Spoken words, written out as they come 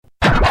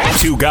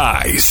Two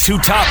guys, two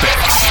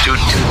topics,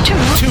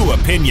 two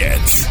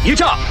opinions. You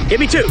talk. Give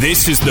me two.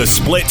 This is the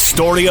split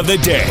story of the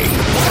day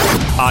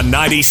on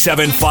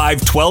 97.5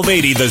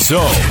 1280 The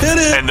Zone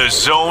and The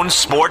Zone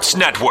Sports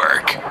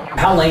Network.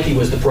 How lengthy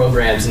was the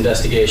program's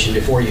investigation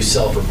before you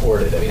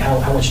self-reported? I mean,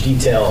 how much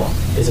detail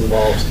is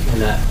involved in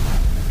that?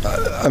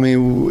 I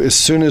mean, as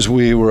soon as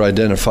it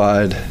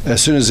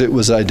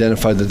was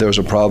identified that there was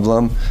a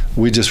problem,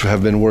 we just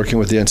have been working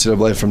with the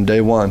NCAA from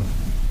day one.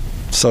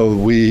 So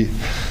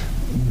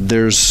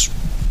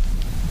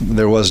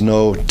there was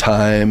no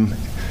time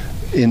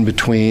in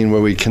between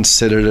where we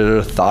considered it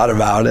or thought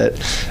about it.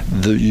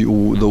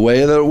 The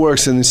way that it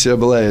works in the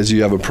NCAA is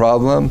you have a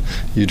problem,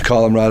 you'd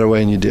call them right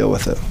away and you deal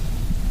with it.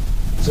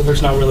 So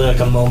there's not really like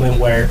a moment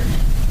where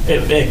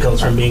it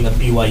goes from being a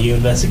BYU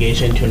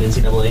investigation to an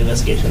NCAA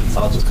investigation. It's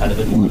all just kind of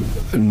in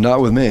one. Not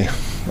with me.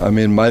 I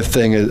mean, my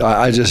thing is,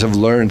 I just have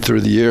learned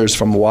through the years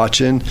from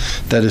watching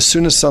that as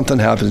soon as something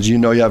happens, you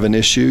know you have an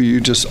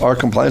issue, our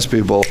compliance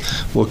people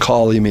will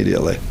call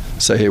immediately,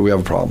 say, hey, we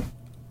have a problem.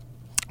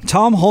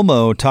 Tom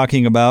Holmoe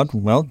talking about,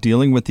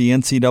 dealing with the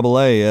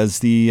NCAA as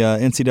the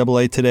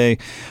NCAA today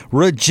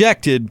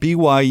rejected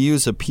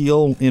BYU's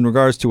appeal in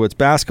regards to its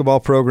basketball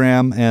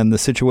program and the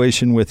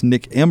situation with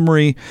Nick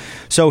Emery.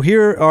 So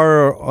here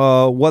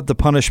are what the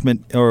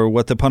punishment's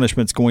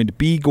going to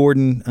be,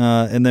 Gordon,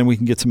 and then we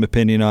can get some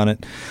opinion on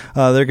it.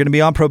 They're going to be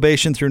on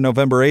probation through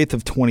November 8th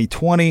of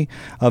 2020,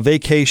 a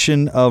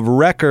vacation of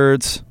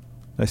records.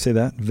 Did I say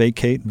that?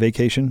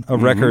 Vacation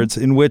of records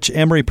in which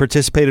Emery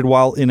participated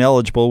while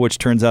ineligible, which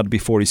turns out to be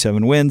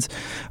 47 wins.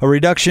 A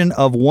reduction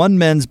of one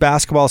men's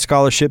basketball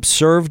scholarship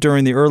served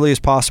during the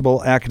earliest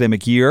possible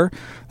academic year.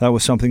 That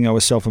was something that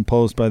was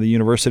self-imposed by the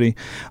university.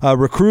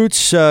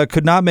 Recruits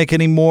could not make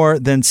any more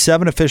than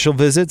 7 official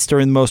visits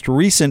during the most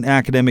recent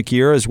academic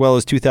year, as well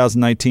as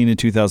 2019 and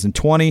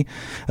 2020.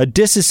 A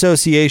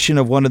disassociation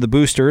of one of the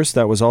boosters,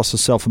 that was also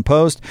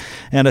self-imposed,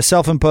 and a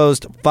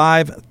self-imposed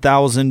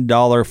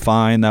 $5,000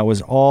 fine that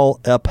was all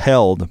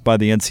upheld by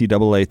the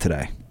NCAA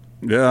today.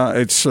 Yeah,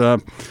 it's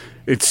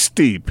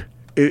steep.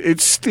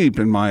 It's steep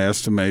in my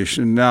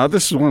estimation. Now,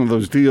 this is one of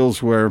those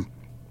deals where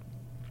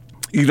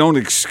you don't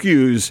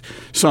excuse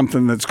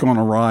something that's gone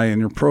awry in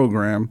your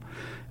program,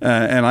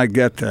 and I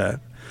get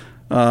that.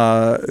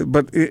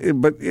 But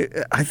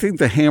I think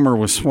the hammer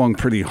was swung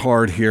pretty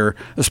hard here,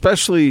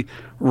 especially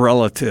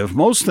relative.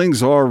 Most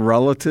things are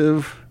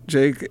relative,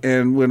 Jake,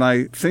 and when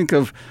I think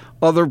of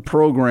other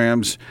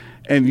programs,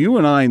 and you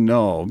and I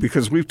know,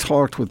 because we've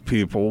talked with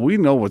people, we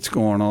know what's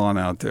going on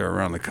out there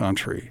around the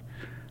country.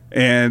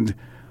 And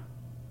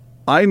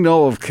I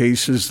know of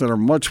cases that are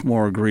much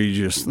more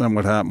egregious than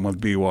what happened with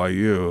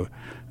BYU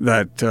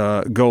that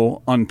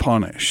go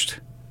unpunished.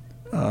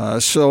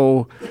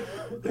 So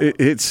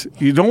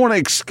you don't want to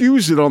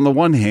excuse it on the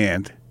one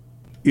hand.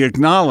 You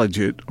acknowledge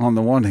it on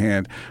the one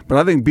hand. But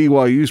I think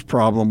BYU's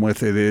problem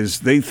with it is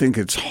they think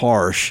it's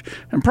harsh,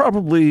 and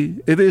probably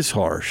it is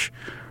harsh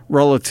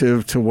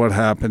relative to what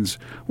happens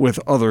with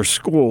other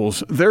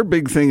schools. Their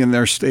big thing in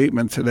their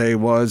statement today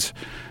was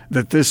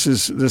that this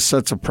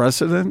sets a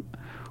precedent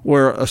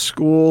where a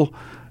school,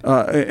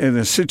 in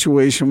a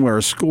situation where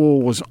a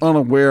school was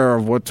unaware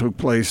of what took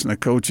place and the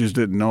coaches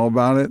didn't know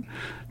about it,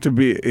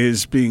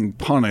 is being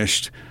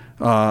punished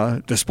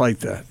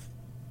despite that.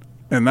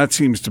 And that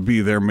seems to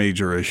be their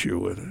major issue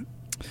with it.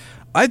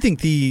 I think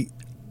the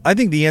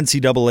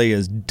NCAA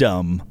is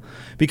dumb.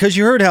 Because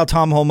you heard how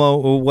Tom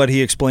Holmoe, what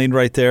he explained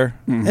right there.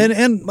 Mm-hmm.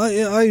 And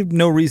I have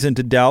no reason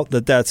to doubt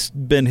that that's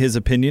been his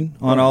opinion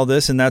on all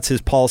this, and that's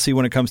his policy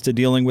when it comes to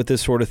dealing with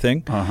this sort of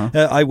thing.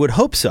 I would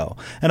hope so.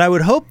 And I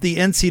would hope the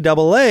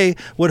NCAA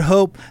would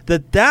hope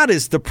that that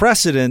is the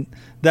precedent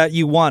that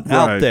you want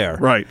out there.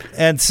 Right.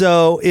 And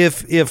so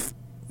if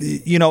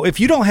you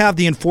don't have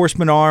the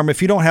enforcement arm, if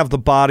you don't have the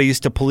bodies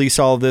to police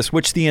all of this,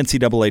 which the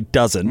NCAA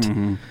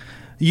doesn't,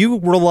 you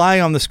rely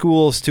on the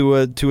schools to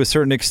a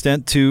certain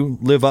extent to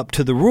live up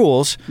to the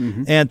rules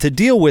and to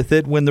deal with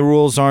it when the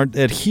rules aren't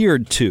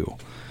adhered to.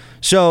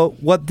 So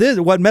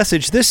what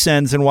message this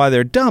sends and why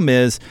they're dumb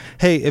is,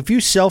 hey, if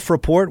you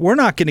self-report, we're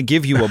not going to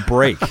give you a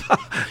break.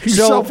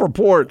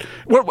 Self-report.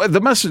 The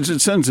message it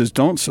sends is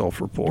don't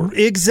self-report.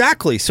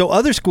 Exactly. So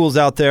other schools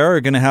out there are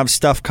going to have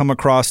stuff come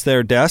across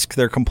their desk,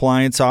 their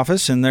compliance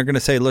office, and they're going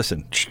to say,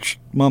 listen,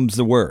 mum's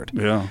the word.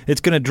 Yeah. It's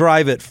going to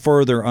drive it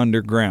further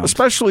underground.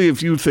 Especially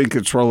if you think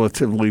it's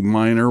relatively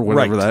minor,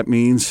 whatever that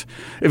means.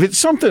 If it's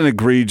something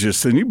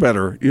egregious, then you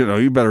better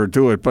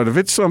do it. But if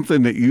it's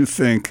something that you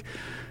think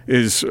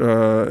is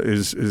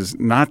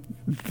not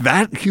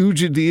that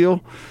huge a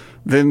deal,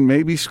 then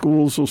maybe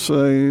schools will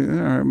say,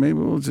 all right, maybe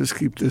we'll just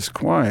keep this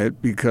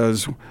quiet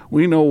because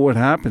we know what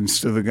happens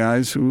to the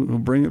guys who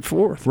bring it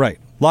forth. Right.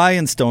 Lie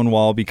and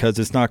stonewall because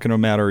it's not going to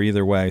matter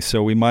either way.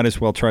 So we might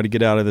as well try to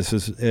get out of this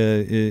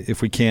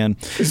if we can.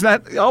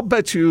 I'll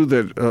bet you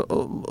that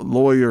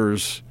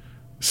lawyers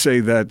say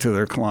that to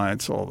their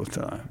clients all the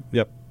time.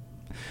 Yep.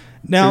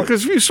 Now,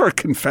 because if you start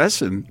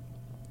confessing,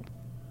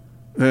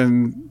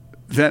 then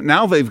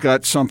now they've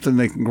got something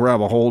they can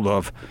grab a hold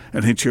of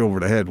and hit you over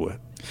the head with.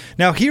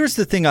 Now, here's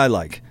the thing I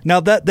like. Now,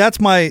 that's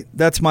my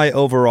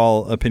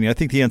overall opinion. I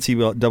think the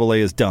NCAA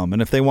is dumb,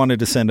 and if they wanted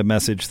to send a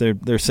message,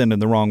 they're sending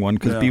the wrong one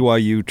because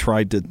BYU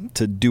tried to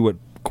do it,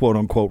 quote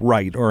unquote,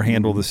 right or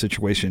handle the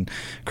situation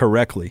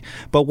correctly.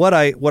 But what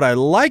I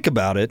like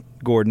about it,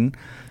 Gordon,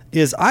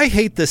 is I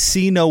hate the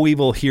see no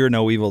evil, hear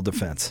no evil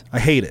defense. I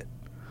hate it.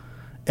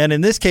 And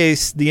in this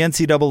case, the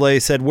NCAA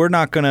said we're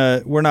not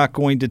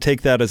going to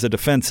take that as a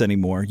defense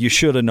anymore. You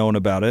should have known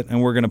about it,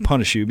 and we're going to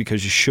punish you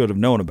because you should have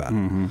known about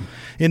it.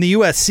 In the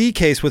USC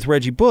case with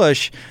Reggie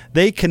Bush,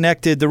 they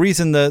connected. The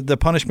reason the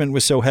punishment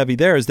was so heavy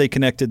there is they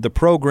connected the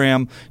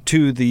program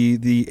to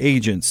the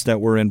agents that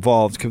were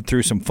involved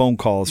through some phone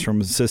calls from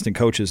assistant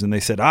coaches, and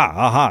they said,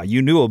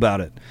 you knew about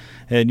it.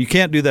 And you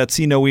can't do that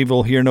see no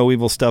evil, hear no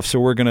evil stuff, so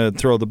we're going to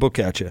throw the book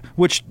at you,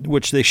 which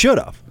they should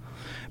have.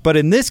 But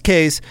in this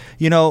case,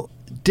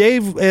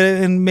 Dave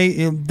and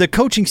the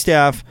coaching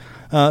staff,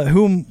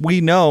 whom we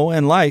know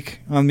and like,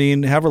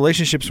 have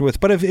relationships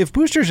with. But if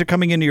boosters are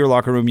coming into your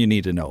locker room, you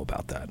need to know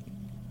about that.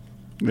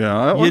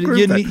 Yeah, I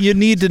agree with that. You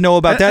need to know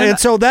about that. And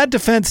so that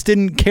defense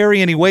didn't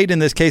carry any weight in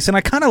this case, and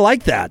I kind of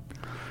like that.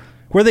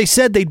 Where they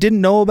said they didn't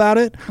know about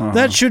it,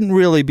 that shouldn't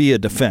really be a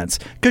defense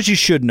because you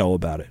should know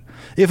about it.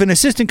 If an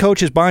assistant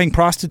coach is buying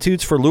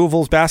prostitutes for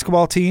Louisville's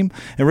basketball team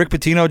and Rick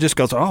Pitino just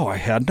goes, I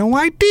had no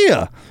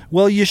idea.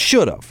 Well, you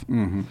should have.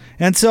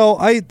 And so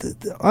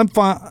I'm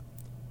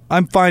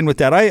fine with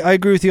that. I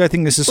agree with you. I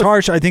think this is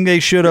harsh. I think they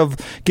should have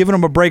given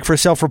them a break for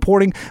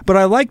self-reporting, but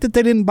I like that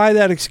they didn't buy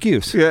that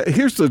excuse. Yeah,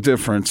 here's the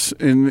difference.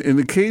 In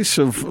the case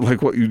of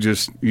like what you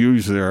just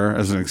used there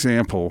as an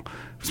example,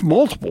 it's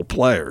multiple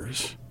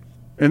players.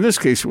 In this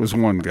case, it was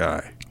one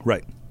guy.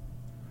 Right.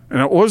 And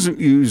it wasn't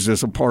used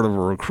as a part of a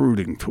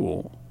recruiting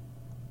tool.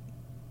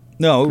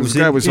 No, it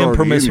was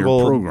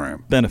impermissible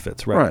program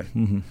benefits, right?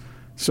 Mm-hmm.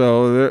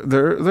 So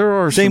there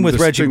are same with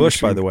Reggie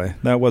Bush, by the way.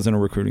 That wasn't a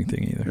recruiting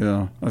thing either.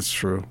 Yeah, that's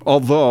true.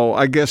 Although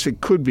I guess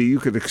it could be. You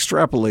could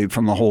extrapolate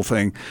from the whole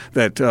thing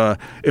that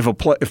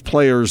if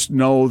players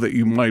know that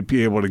you might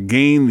be able to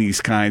gain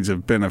these kinds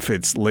of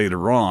benefits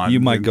later on, you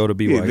might go to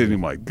BYU. Yeah, then you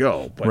might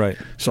go. But, right.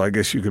 So I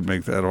guess you could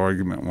make that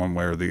argument one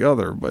way or the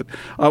other. But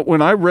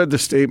when I read the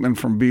statement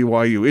from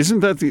BYU,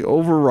 isn't that the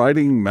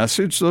overriding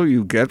message though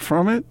you get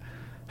from it?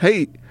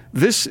 Hey,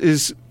 this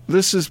is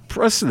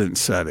precedent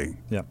setting.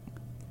 Yeah.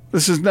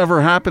 This has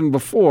never happened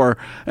before,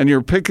 and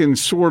you're picking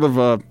sort of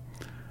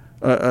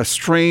a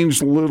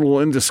strange little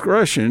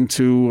indiscretion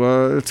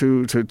to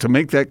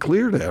make that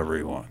clear to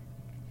everyone.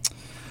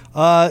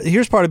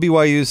 Here's part of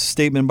BYU's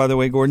statement, by the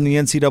way, Gordon. The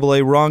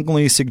NCAA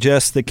wrongly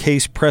suggests the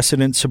case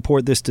precedents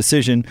support this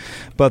decision,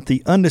 but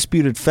the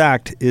undisputed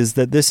fact is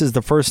that this is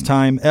the first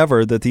time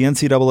ever that the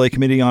NCAA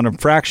Committee on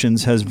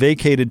Infractions has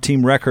vacated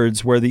team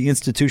records where the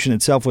institution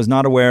itself was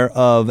not aware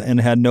of and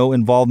had no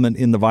involvement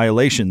in the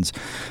violations.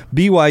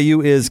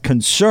 BYU is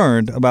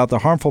concerned about the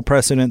harmful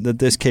precedent that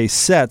this case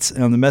sets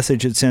and the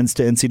message it sends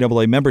to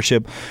NCAA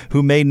membership,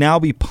 who may now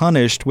be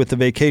punished with the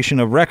vacation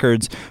of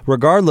records,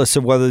 regardless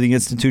of whether the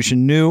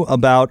institution knew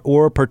about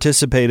or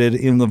participated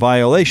in the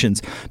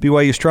violations.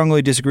 BYU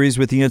strongly disagrees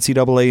with the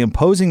NCAA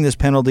imposing this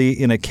penalty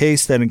in a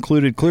case that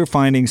included clear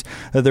findings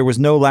that there was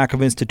no lack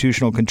of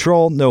institutional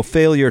control, no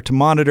failure to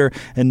monitor,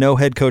 and no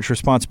head coach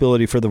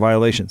responsibility for the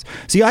violations.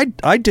 See,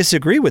 I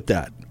disagree with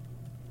that.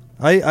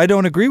 I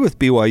don't agree with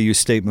BYU's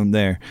statement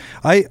there.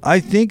 I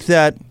think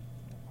that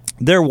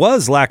there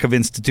was lack of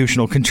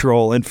institutional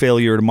control and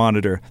failure to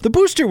monitor. The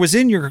booster was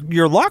in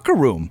your locker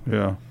room.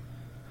 Yeah.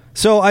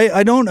 So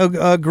I don't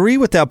agree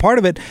with that part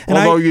of it. And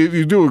although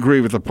you do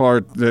agree with the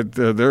part that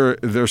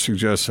they're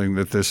suggesting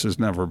that this has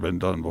never been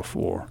done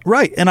before.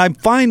 Right, and I'm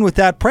fine with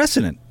that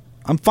precedent.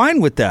 I'm fine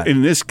with that.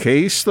 In this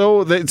case,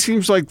 though, it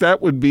seems like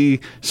that would be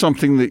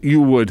something that you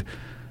would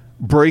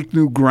break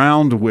new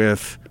ground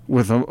with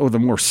a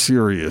more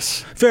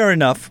serious. Fair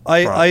enough.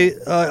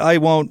 I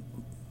won't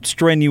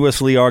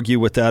strenuously argue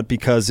with that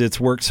because it's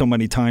worked so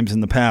many times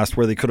in the past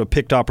where they could have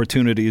picked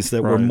opportunities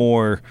that were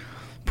more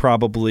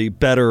probably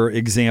better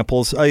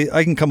examples.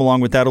 I can come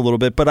along with that a little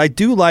bit, but I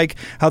do like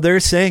how they're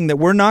saying that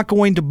we're not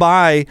going to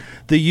buy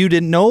the you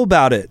didn't know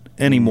about it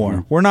anymore.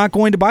 Mm-hmm. We're not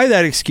going to buy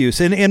that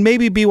excuse. And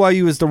maybe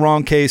BYU is the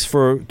wrong case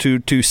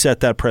to set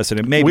that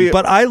precedent. Maybe.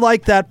 But I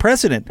like that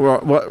precedent. Well,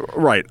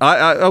 right.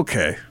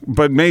 Okay.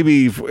 But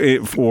maybe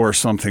for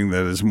something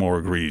that is more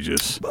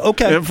egregious.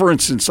 Okay. For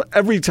instance,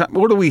 every time,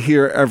 what do we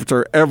hear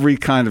after every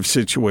kind of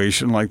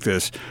situation like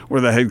this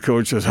where the head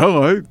coach says,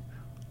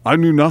 I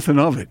knew nothing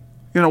of it.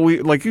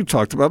 Like you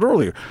talked about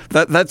earlier.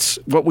 That's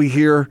what we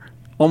hear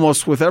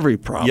almost with every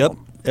problem. Yep,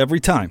 every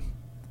time.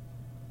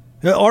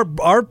 Art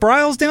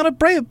Briles down at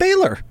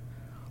Baylor.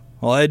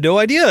 Well, I had no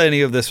idea any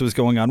of this was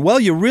going on. Well,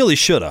 you really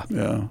should have.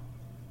 Yeah.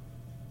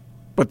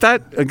 But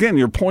that, again,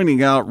 you're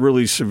pointing out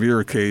really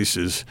severe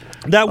cases.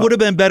 That would have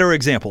been better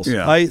examples.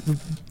 Yeah.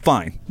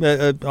 Fine.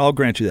 I'll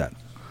grant you that.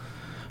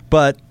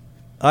 But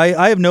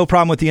I have no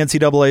problem with the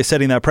NCAA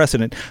setting that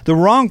precedent. The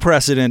wrong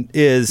precedent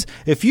is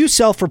if you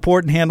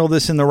self-report and handle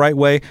this in the right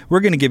way, we're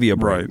going to give you a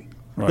break.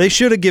 Right. They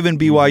should have given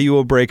BYU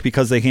a break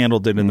because they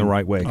handled it in the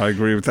right way. I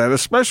agree with that,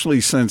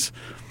 especially since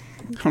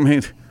I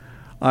mean,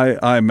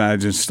 I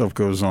imagine stuff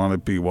goes on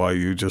at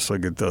BYU just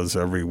like it does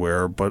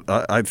everywhere. But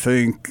I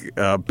think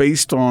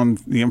based on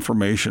the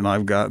information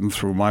I've gotten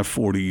through my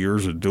 40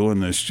 years of doing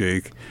this,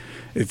 Jake,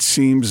 it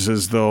seems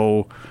as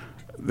though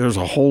there's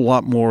a whole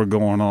lot more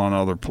going on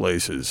other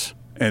places.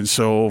 And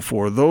so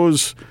for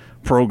those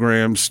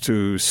programs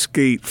to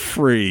skate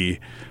free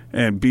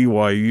and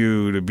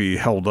BYU to be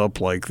held up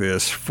like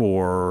this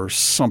for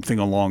something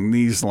along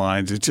these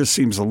lines, it just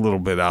seems a little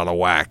bit out of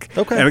whack.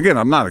 Okay. And again,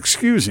 I'm not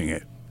excusing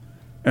it.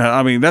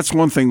 I mean, that's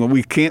one thing that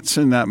we can't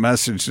send that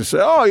message to say,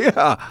 oh,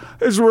 yeah,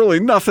 there's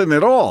really nothing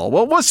at all.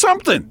 Well, it was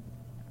something.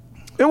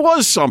 It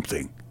was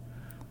something.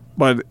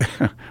 But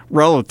in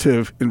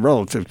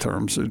relative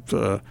terms,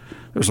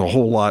 there's a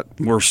whole lot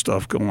worse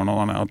stuff going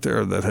on out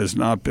there that has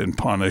not been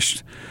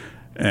punished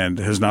and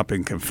has not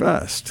been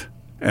confessed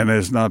and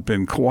has not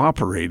been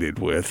cooperated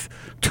with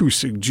to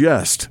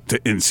suggest to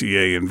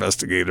NCAA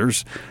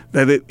investigators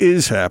that it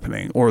is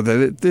happening or that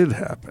it did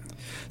happen.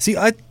 See,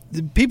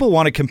 people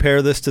want to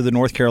compare this to the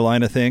North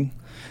Carolina thing,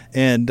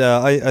 and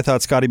I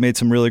thought Scotty made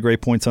some really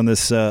great points on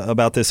this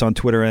about this on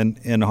Twitter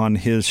and on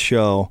his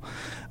show.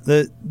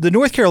 The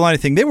North Carolina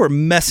thing, they were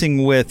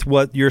messing with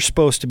what you're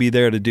supposed to be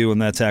there to do, and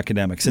that's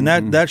academics. And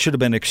that should have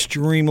been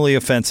extremely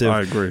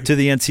offensive to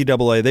the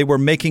NCAA. They were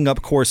making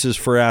up courses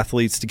for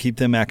athletes to keep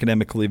them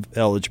academically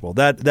eligible.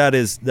 That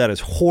is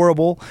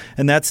horrible,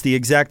 and that's the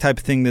exact type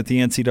of thing that the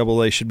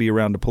NCAA should be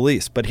around to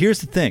police. But here's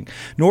the thing.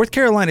 North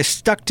Carolina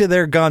stuck to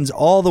their guns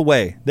all the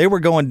way. They were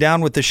going down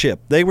with the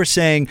ship. They were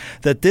saying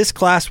that this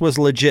class was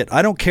legit.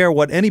 I don't care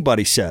what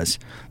anybody says.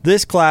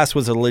 This class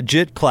was a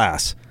legit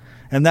class.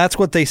 And that's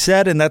what they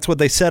said, and that's what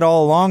they said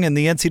all along, and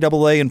the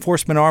NCAA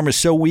enforcement arm is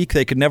so weak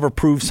they could never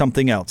prove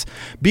something else.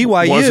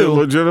 BYU... Was it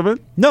legitimate?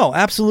 No,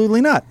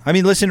 absolutely not. I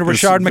mean, listen to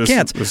Rashard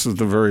McCants. This is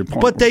the very point.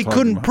 But they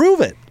couldn't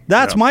prove it.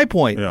 That's my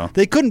point. Yeah.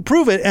 They couldn't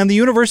prove it, and the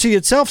university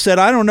itself said,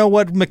 I don't know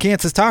what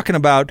McCants is talking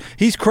about.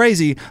 He's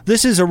crazy.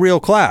 This is a real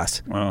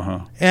class.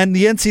 And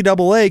the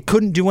NCAA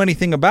couldn't do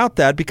anything about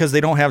that because they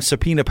don't have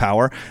subpoena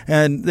power,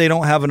 and they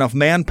don't have enough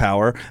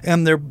manpower,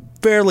 and they're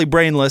fairly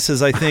brainless,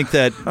 as I think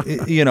that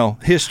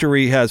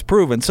history has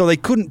proven. So they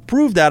couldn't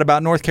prove that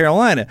about North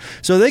Carolina.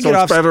 So they get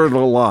off. It's better to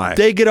lie.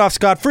 They get off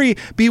scot-free.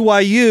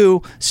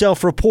 BYU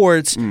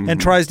self-reports and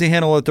tries to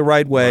handle it the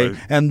right way,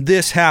 and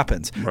this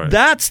happens. Right.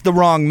 That's the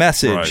wrong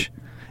message. Right.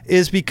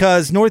 Is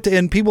because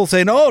and people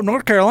saying, "Oh,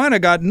 North Carolina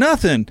got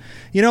nothing."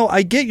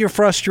 I get your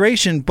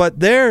frustration,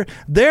 but they're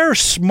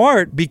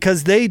smart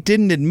because they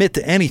didn't admit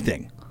to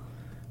anything.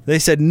 They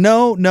said,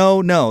 no,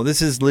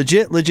 this is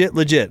legit.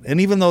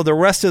 And even though the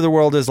rest of the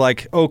world is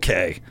like,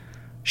 okay,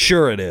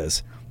 sure it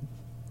is,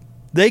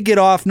 they get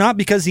off not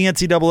because the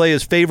NCAA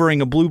is favoring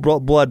a blue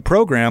blood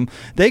program.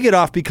 They get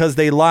off because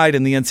they lied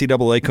and the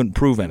NCAA couldn't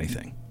prove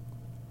anything.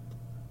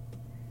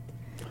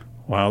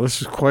 Wow,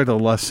 this is quite a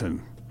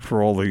lesson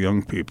for all the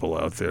young people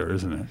out there,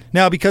 isn't it?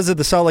 Now, because of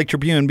the Salt Lake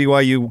Tribune,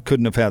 BYU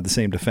couldn't have had the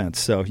same defense,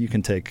 so you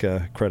can take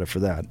credit for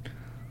that.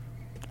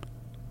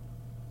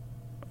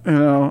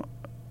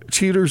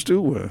 Cheaters do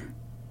win.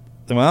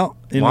 Well,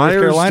 in North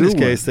Carolina's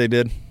case, they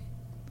did.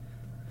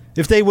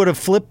 If they would have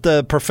flipped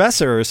the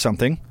professor or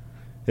something,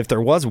 if there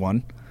was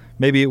one,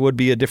 maybe it would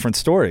be a different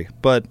story.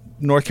 But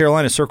North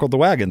Carolina circled the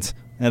wagons,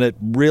 and it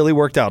really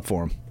worked out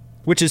for them,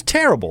 which is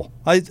terrible.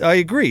 I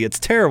agree, it's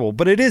terrible,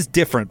 but it is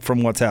different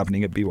from what's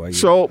happening at BYU.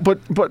 So,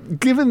 but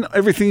given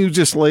everything you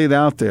just laid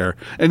out there,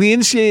 and the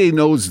NCAA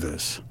knows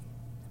this,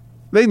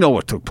 they know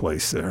what took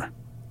place there.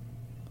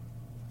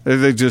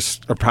 They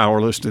just are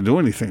powerless to do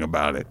anything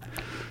about it.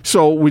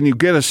 So when you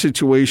get a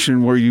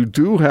situation where you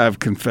do have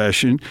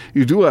confession,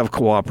 you do have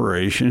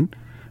cooperation,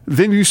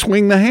 then you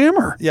swing the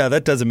hammer. Yeah,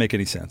 that doesn't make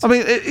any sense. I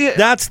mean,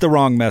 that's the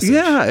wrong message.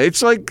 Yeah,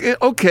 it's like,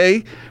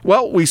 okay,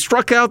 well, we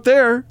struck out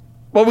there,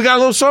 but we got a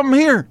little something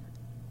here.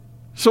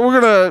 So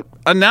we're going to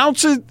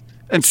announce it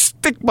and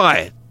stick by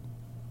it.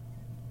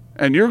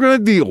 And you're going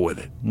to deal with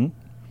it.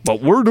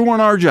 But we're doing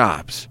our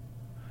jobs.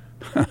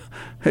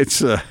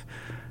 It's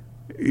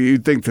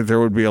you'd think that there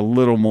would be a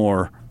little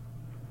more,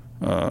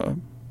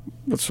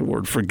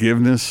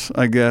 forgiveness,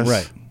 I guess,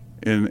 right,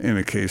 in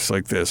a case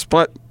like this.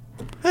 But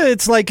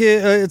it's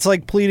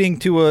like pleading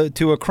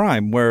to a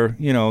crime where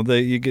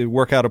you could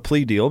work out a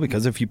plea deal,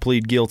 because if you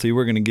plead guilty,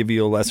 we're going to give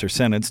you a lesser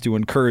sentence to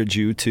encourage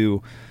you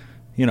to,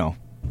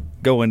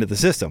 go into the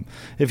system.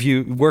 If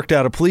you worked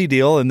out a plea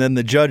deal and then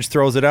the judge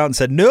throws it out and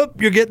said,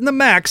 "Nope, you're getting the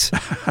max,"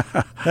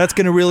 that's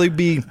going to really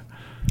be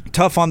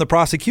tough on the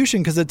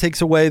prosecution because it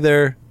takes away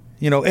their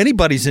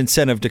anybody's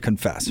incentive to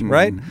confess,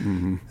 right?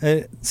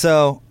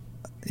 So,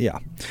 yeah.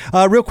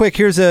 Real quick,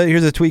 here's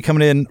a tweet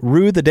coming in.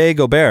 Rue the Day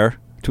Gobert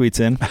tweets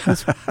in.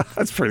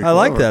 That's pretty clever. I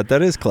like that.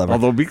 That is clever.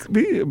 Although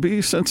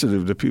be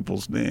sensitive to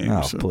people's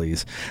names. Oh,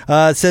 please.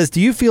 It says, do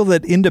you feel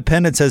that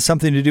independence has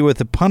something to do with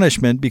the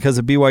punishment because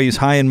of BYU's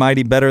high and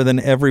mighty better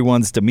than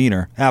everyone's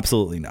demeanor?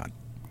 Absolutely not.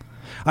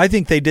 I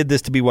think they did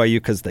this to BYU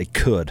because they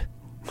could.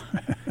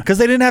 Because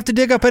they didn't have to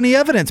dig up any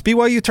evidence.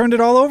 BYU turned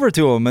it all over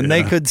to them, and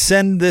they could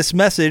send this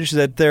message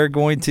that they're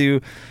going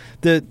to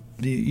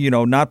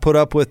not put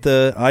up with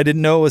the "I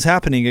didn't know it was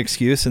happening"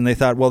 excuse, and they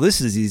thought, well,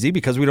 this is easy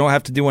because we don't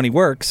have to do any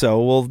work,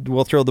 so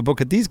we'll throw the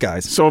book at these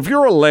guys. So if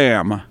you're a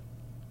lamb,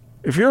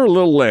 if you're a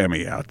little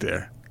lammy out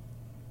there,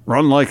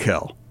 run like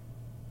hell.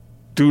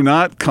 Do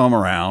not come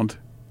around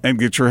and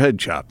get your head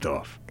chopped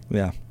off.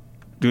 Yeah.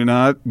 Do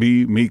not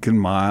be meek and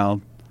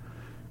mild,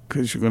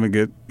 because you're going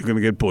to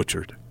get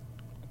butchered.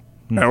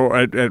 Or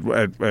at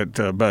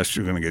best,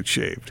 you're going to get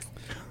shaved.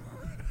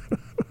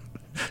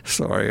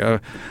 Sorry,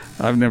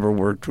 I've never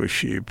worked with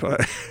sheep.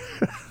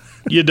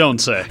 You don't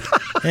say.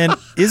 And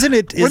isn't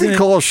it? What do you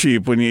call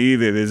sheep when you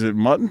eat it? Is it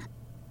mutton?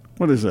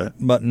 What is that?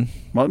 Mutton.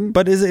 Mutton?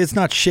 But it's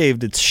not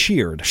shaved, it's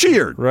sheared.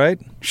 Sheared. Right?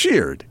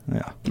 Sheared.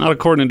 Yeah. Not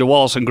according to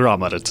Wallace and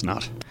Gromit, it's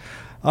not.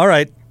 All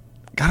right.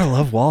 Gotta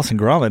love Wallace and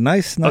Gromit.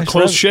 Nice a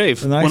close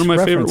shave. Nice one of my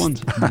reference.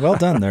 favorite ones. Well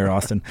done there,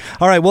 Austin.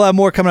 All right, we'll have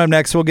more coming up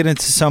next. We'll get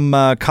into some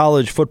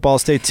college football.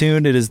 Stay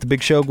tuned. It is The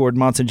Big Show. Gordon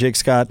Monson, Jake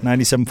Scott,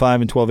 97.5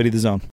 and 1280 The Zone.